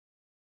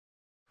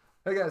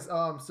Hey guys,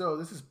 so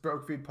this is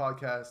Broke Feed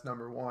Podcast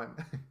number one,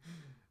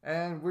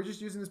 and we're just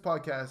using this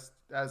podcast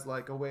as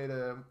like a way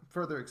to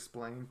further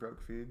explain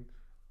Broke Feed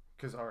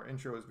because our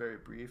intro is very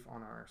brief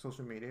on our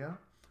social media.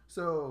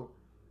 So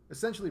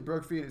essentially,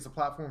 Broke Feed is a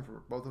platform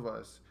for both of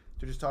us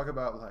to just talk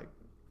about like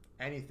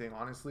anything.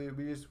 Honestly,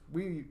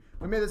 we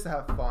made this to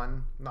have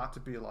fun, not to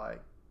be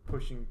like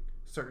pushing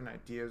certain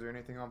ideas or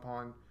anything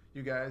upon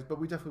you guys, but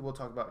we definitely will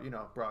talk about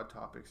broad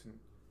topics and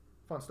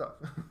fun stuff.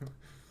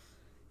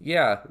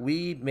 Yeah,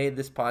 we made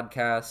this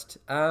podcast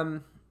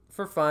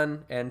for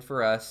fun and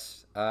for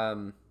us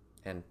and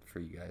for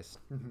you guys,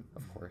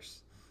 of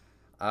course.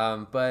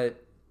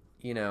 But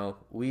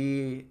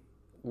we're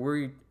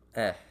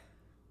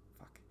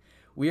fuck.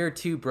 We are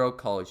two broke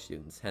college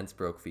students, hence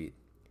broke feet.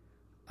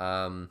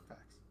 Facts.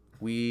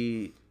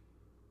 We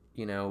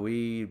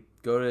we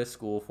go to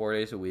school 4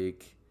 days a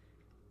week,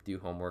 do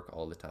homework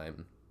all the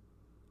time,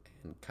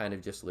 and kind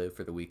of just live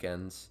for the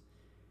weekends.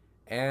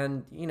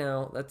 And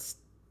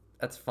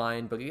that's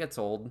fine, but it gets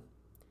old.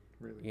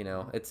 Really.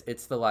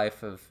 It's the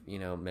life of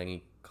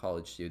many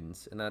college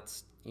students, and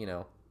that's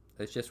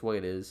it's just what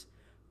it is.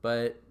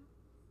 But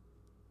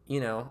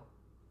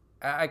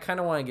I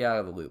kind of want to get out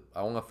of the loop.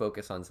 I want to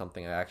focus on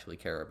something I actually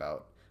care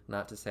about.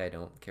 Not to say I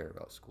don't care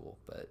about school,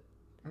 but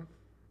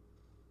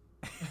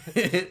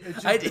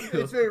I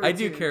do. I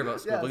do care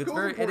about school, but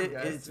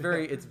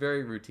it's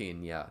very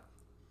routine. Yeah.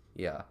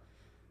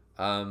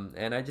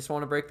 And I just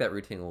want to break that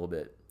routine a little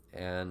bit,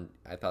 and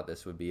I thought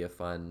this would be a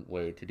fun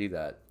way to do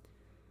that,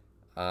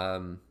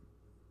 and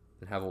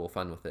have a little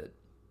fun with it.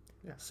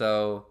 Yeah.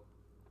 So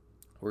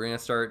we're gonna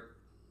start,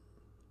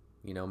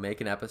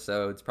 making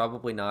episodes.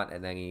 Probably not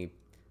at any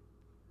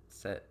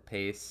set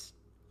pace.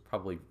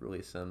 Probably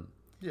release them.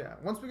 Yeah,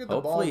 once we get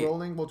the ball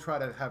rolling, we'll try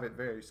to have it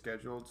very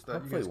scheduled so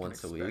that you guys can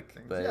once a week.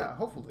 things. But yeah,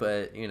 hopefully.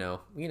 But you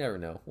never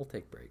know. We'll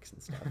take breaks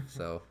and stuff.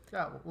 So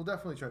yeah, we'll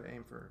definitely try to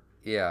aim for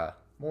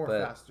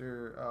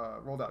faster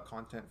rolled out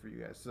content for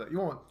you guys, so that you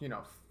won't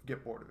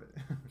get bored of it.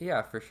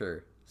 Yeah, for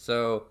sure.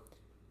 So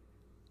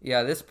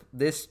yeah, this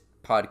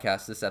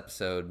podcast, this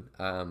episode,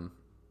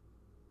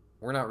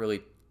 we're not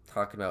really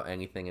talking about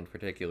anything in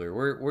particular.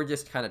 We're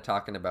just kind of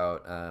talking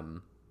about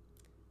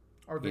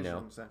our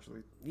vision,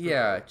 essentially.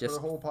 Just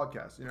for the whole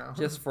podcast,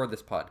 just for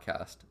this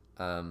podcast,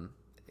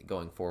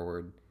 going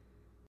forward.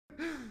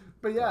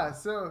 But yeah,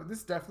 so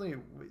this definitely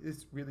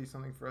is really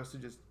something for us to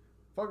just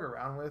fuck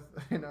around with,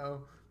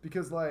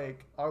 because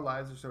like our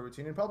lives are so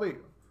routine, and probably a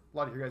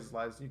lot of your guys'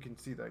 lives, you can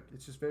see that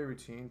it's just very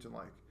routine to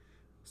like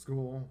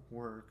school,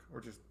 work,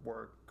 or just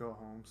work, go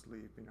home,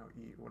 sleep,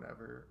 eat,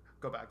 whatever,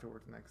 go back to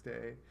work the next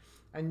day.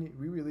 And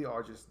we really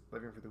are just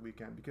living for the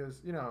weekend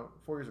because,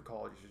 4 years of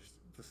college is just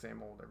the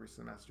same old every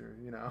semester,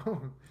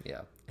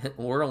 Yeah.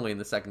 We're only in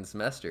the second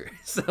semester.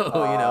 So,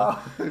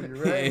 you're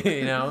right.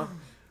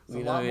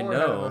 we don't even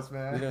know. Us,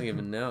 man. We don't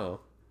even know.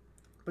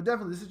 But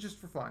definitely, this is just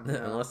for fun.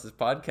 Unless this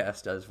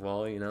podcast does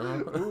well,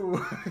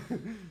 Ooh.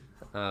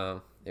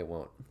 It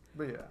won't.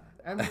 But yeah.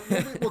 And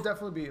we'll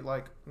definitely be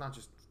like, not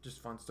just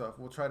fun stuff.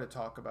 We'll try to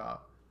talk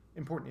about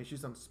important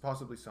issues on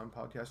possibly some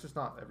podcasts, just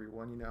not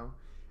everyone,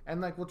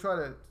 And like we'll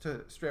try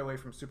to stray away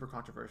from super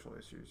controversial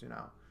issues,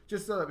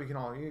 just so that we can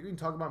all you can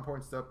talk about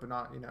important stuff, but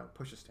not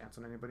push a stance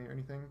on anybody or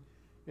anything,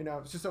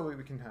 It's just so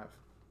we can have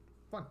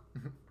fun.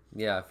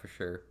 Yeah, for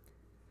sure.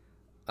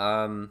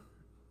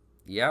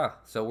 Yeah.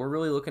 So we're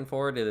really looking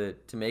forward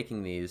to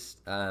making these.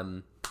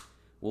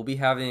 We'll be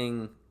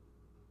having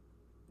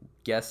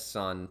guests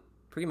on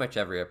pretty much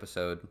every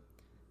episode,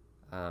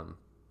 and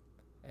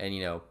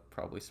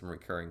probably some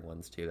recurring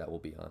ones too that will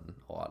be on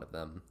a lot of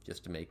them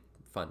just to make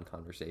fun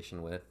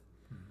conversation with.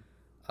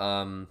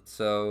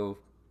 So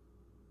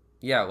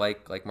yeah,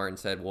 like Martin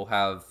said, we'll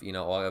have a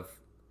lot of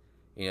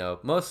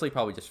mostly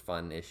probably just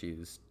fun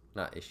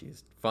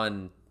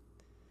fun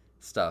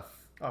stuff.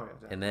 Oh yeah,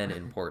 definitely. And then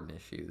important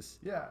issues.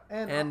 Yeah,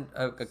 and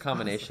a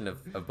combination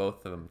of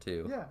both of them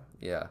too.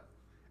 Yeah.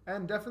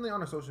 And definitely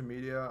on our social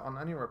media, on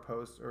any of our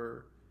posts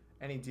or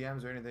any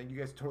DMs or anything, you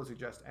guys totally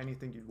suggest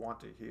anything you'd want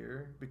to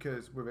hear,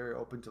 because we're very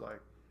open to like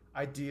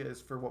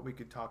ideas for what we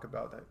could talk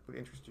about that would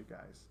interest you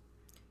guys.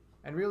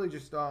 And really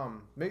just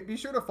be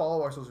sure to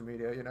follow our social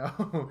media,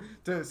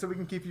 so we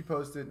can keep you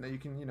posted and that you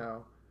can,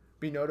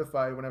 be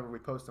notified whenever we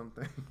post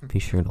something. Be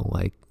sure to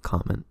like,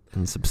 comment,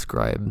 and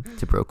subscribe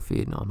to Broke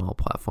Feed on all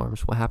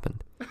platforms. What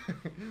happened?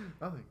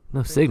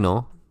 No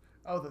signal.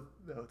 No,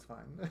 it's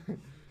fine.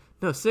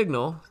 No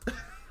signal.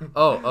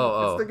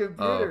 Oh. It's the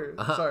computer.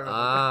 Sorry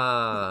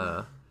about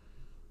that.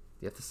 Do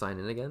you have to sign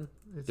in again?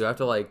 Do I have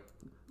to like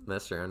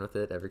mess around with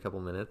it every couple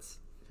minutes?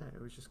 Yeah, it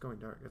was just going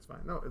dark. It's fine.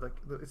 No,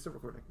 it's still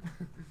recording.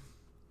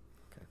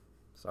 Okay.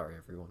 Sorry,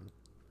 everyone.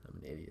 I'm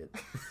an idiot.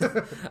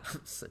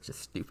 I'm such a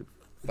stupid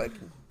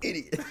fucking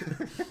idiot.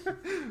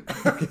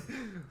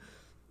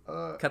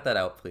 Cut that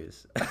out,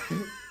 please.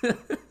 Do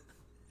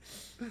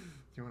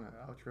you want to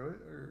outro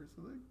it or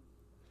something?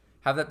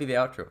 Have that be the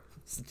outro.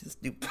 Such a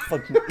stupid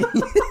fucking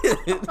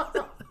idiot.